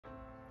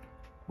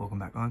Welcome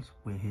back, guys.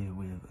 We're here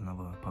with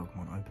another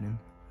Pokemon opening.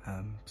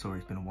 Sorry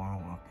it's been a while,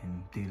 I've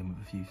been dealing with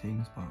a few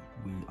things, but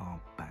we are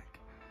back.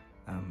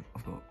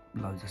 I've got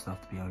loads of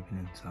stuff to be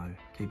opening, so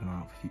keep an eye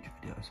out for future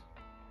videos.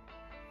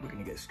 We're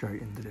going to get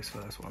straight into this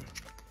first one.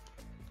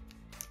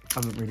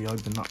 Haven't really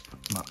opened up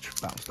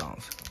much Battle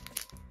Stars.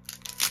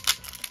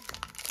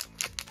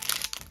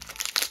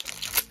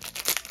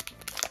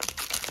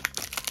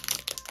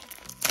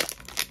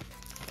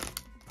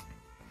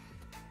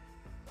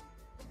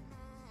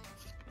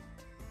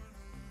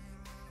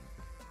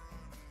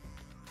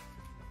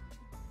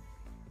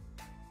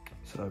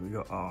 So we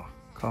got our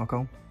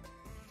Carkol,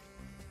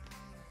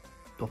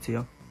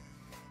 Dottia,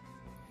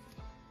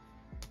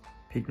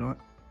 Pignite,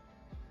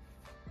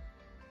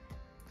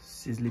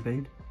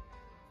 Sizzlipede,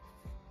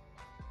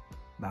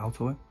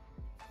 Baltoy,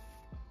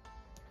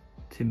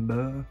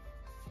 Timburr,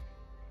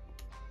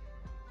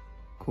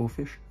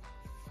 Corphish,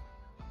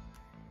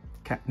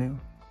 Cacnea,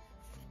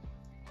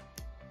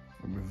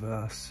 a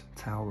reverse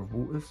Tower of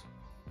Waters,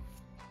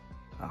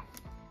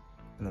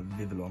 and a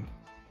Vivillon,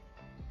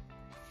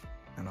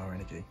 and our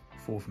energy.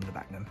 4 from the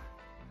back then.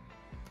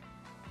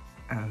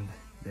 And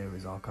there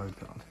is our code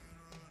card.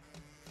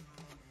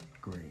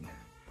 Green.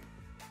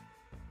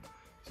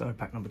 So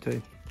pack number 2.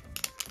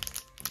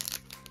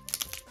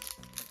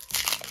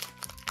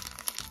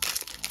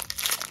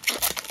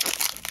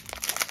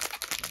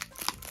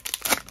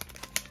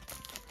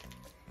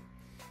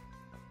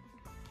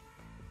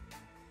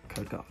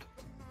 Code card.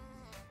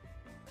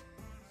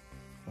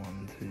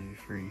 1, 2,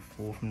 3,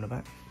 4 from the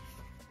back.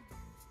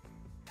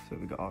 So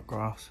we got our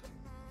grass,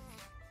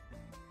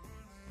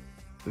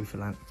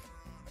 Bouffalant,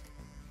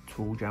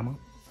 Tool Jammer,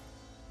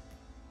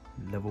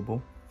 Level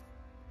Ball,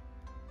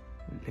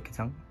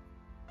 Lickitung,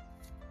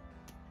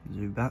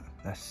 Zubat,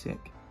 that's sick,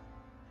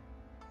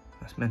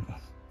 that's mental,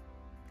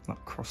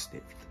 like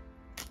cross-stitched,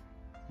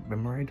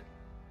 Remoraid,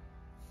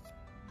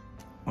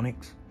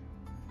 Onyx,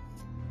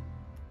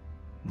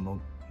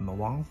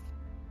 Mawile,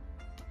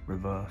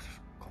 reverse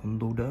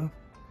Conkeldurr,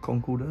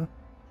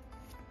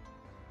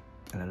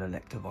 and an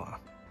Electivire.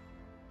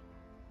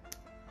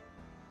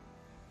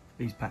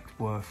 These packs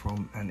were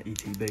from an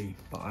ETB,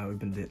 but I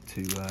opened it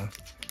for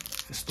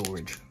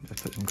storage.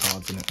 Just put some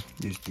cards in it,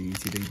 used the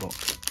ETB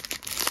box.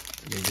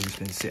 They've just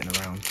been sitting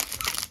around,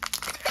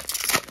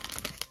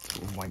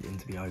 sort of waiting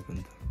to be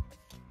opened.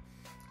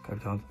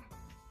 Code card.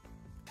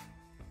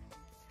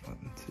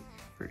 1, 2,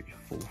 3,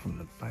 4 from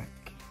the back.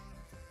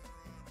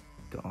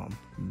 Got our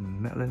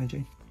Metal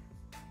Energy,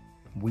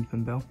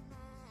 Weepinbell,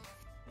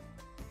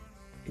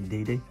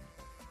 Indeedee,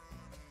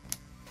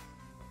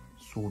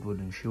 Swordwood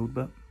and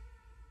Shieldbert,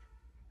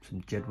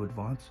 some Jedward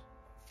vibes,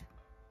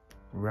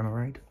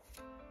 Remoraid,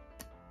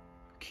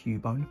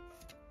 Cubone,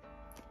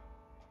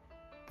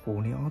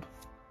 Pawniard,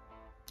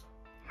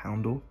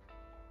 Houndour,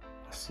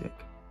 that's sick,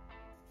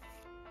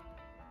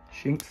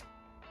 Shinx,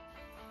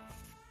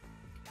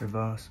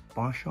 reverse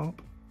Bisharp,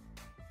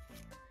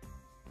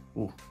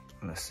 oh,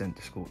 and a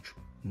Centiskorch,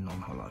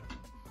 non-hollow.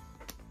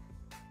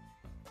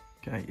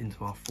 Okay,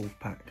 into our 4th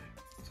pack,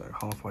 so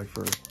halfway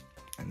through,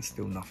 and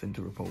still nothing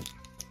to report.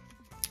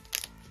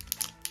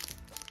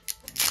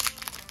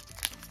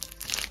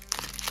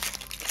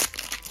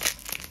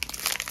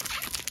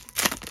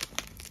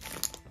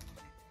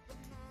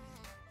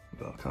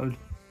 Got our code.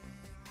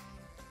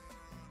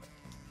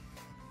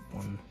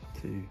 1,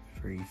 2,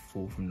 3,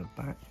 4 from the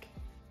back.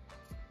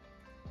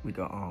 We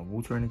got our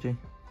Water Energy,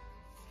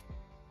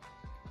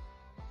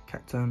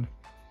 Cacturne,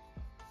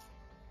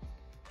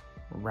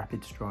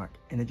 Rapid Strike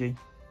Energy,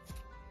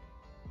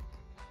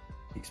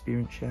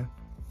 Experience Share,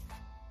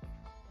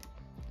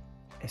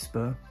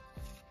 Espurr,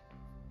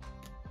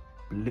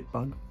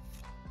 Blipbug,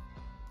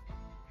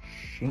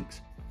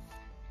 Shinx,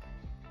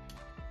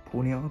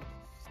 Pawniard,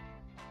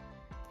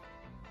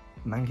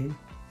 Mankey,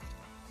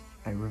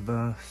 a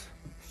reverse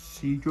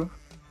Seadra,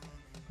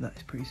 that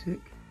is pretty sick.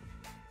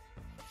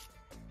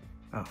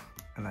 Oh,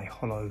 and a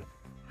hollow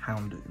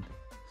Houndoom,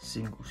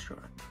 single strike.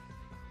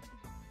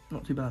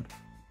 Not too bad.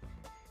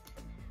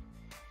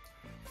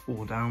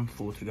 4 down,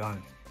 4 to go.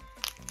 And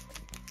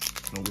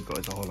all we've got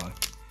is a hollow.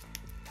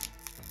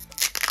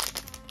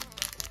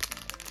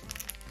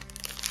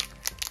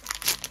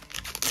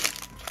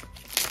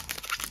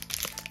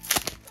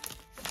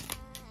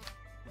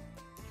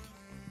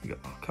 We got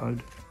our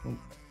code. Oh.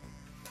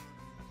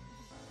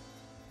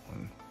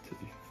 1, 2,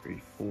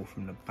 3, 4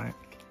 from the back.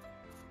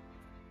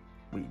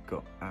 We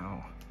got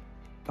our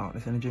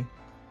Darkness Energy,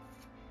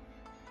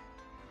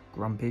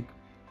 Grumpig,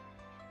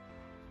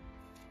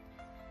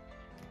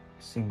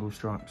 Single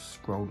Strike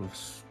Scroll of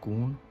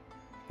Scorn,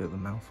 bit of a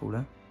mouthful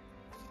there,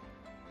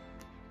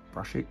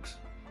 Brushix,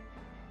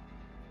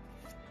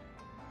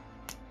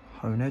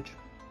 Honedge,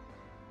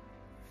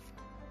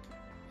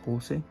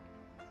 Horsey,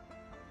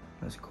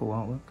 that's cool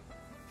artwork,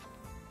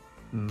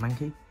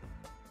 Mankey,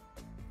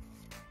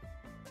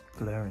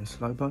 Galarian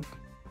Slowpoke,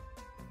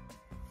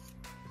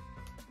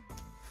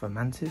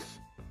 Fomantis,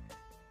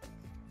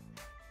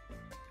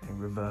 a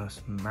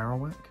reverse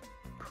Marowak,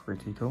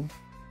 pretty cool,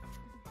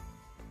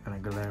 and a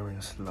Galarian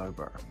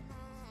Slowbro.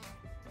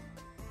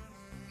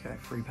 Okay,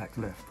 3 packs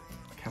left.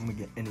 Can we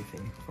get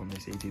anything from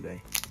this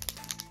ETB?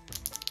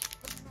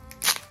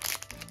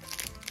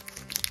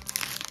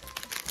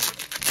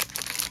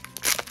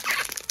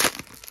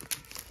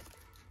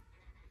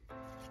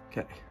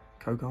 Okay,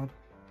 code card.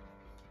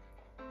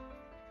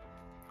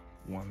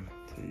 1,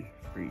 2,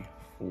 3,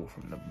 4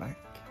 from the back.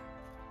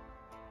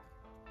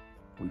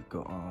 We've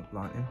got our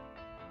Lightning,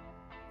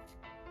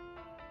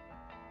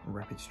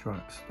 Rapid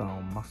Strike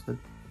Style Mustard,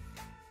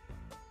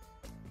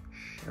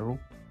 Cheryl,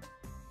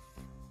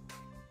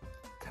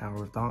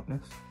 Tower of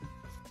Darkness,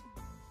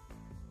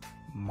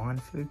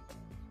 Mindfu,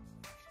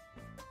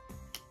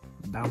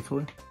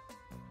 Baltoy,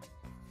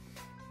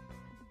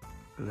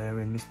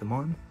 Galarian Mr.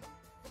 Mime,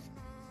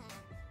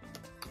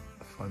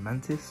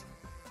 Fomantis,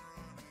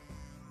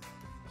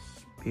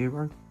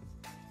 Spearow,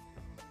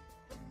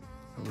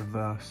 a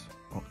reverse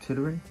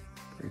Octillery,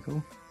 pretty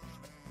cool,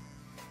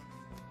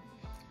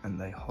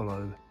 and a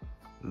holo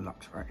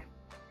Luxray.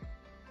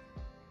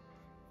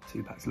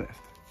 2 packs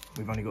left.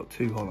 We've only got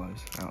 2 holos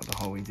out of the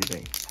whole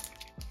ETB.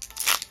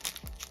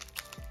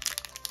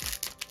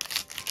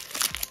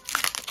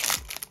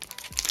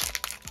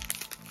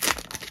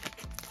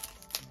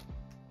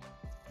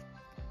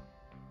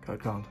 Code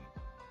card.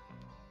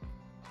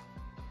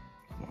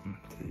 1,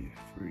 2,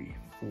 3,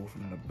 4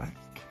 from the back.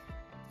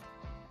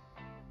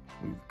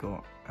 We've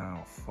got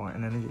our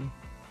Fighting Energy,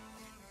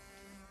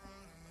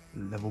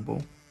 Level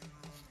Ball,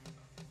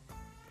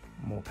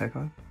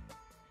 Morpeko,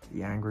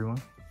 the angry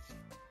one,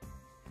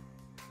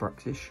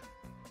 Bruxish,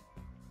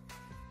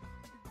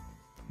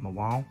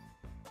 Mawile,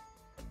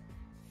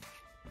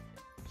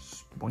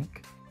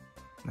 Spoink,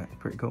 that's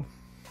pretty cool,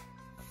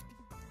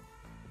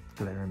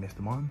 Galarian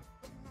Mr. Mime,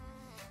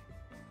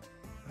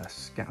 a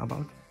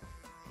Scatterbug,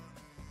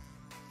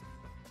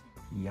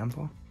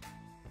 Yamper,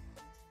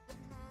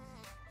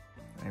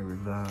 a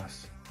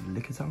reverse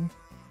Lickitung,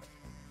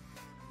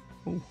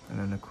 oh, and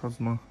then a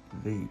Necrozma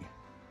V,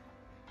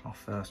 our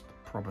first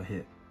proper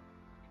hit,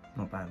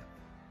 not bad.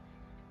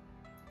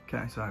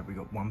 Okay, so we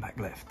got 1 pack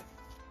left.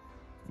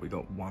 We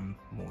got 1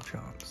 more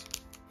chance.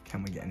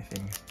 Can we get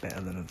anything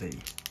better than a V?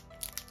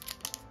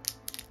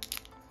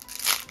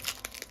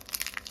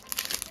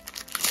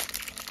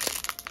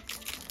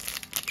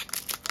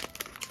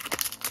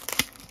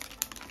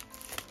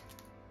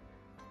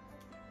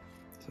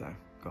 So,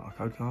 got our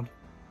code card.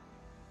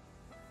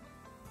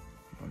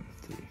 1,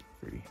 2,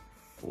 3,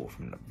 4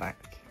 from the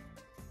back.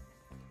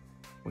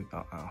 We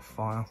got our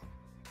Fire,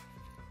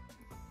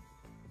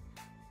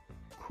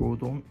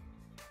 Crawdaunt,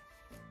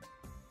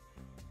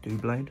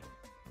 Doublade,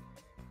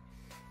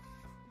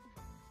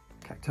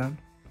 Cacturn,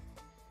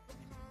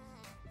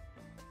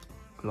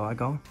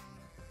 Gligar,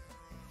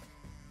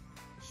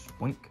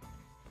 Spoink,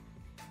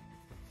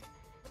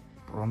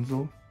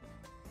 Bronzor,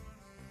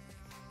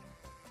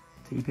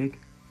 T-Pig,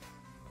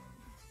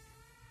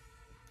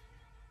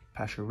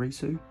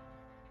 Pachirisu,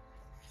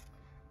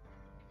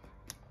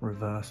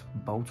 reverse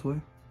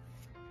Baltoy,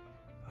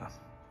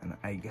 and an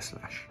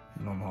Aegislash,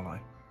 non-holo.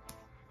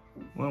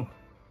 Well,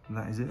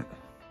 that is it.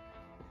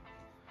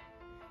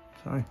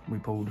 So, we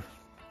pulled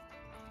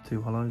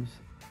 2 holos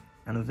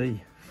and a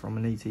V from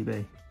an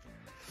ETB.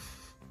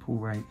 Pull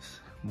rates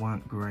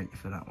weren't great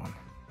for that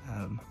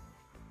one.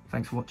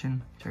 Thanks for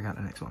watching, check out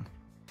the next one.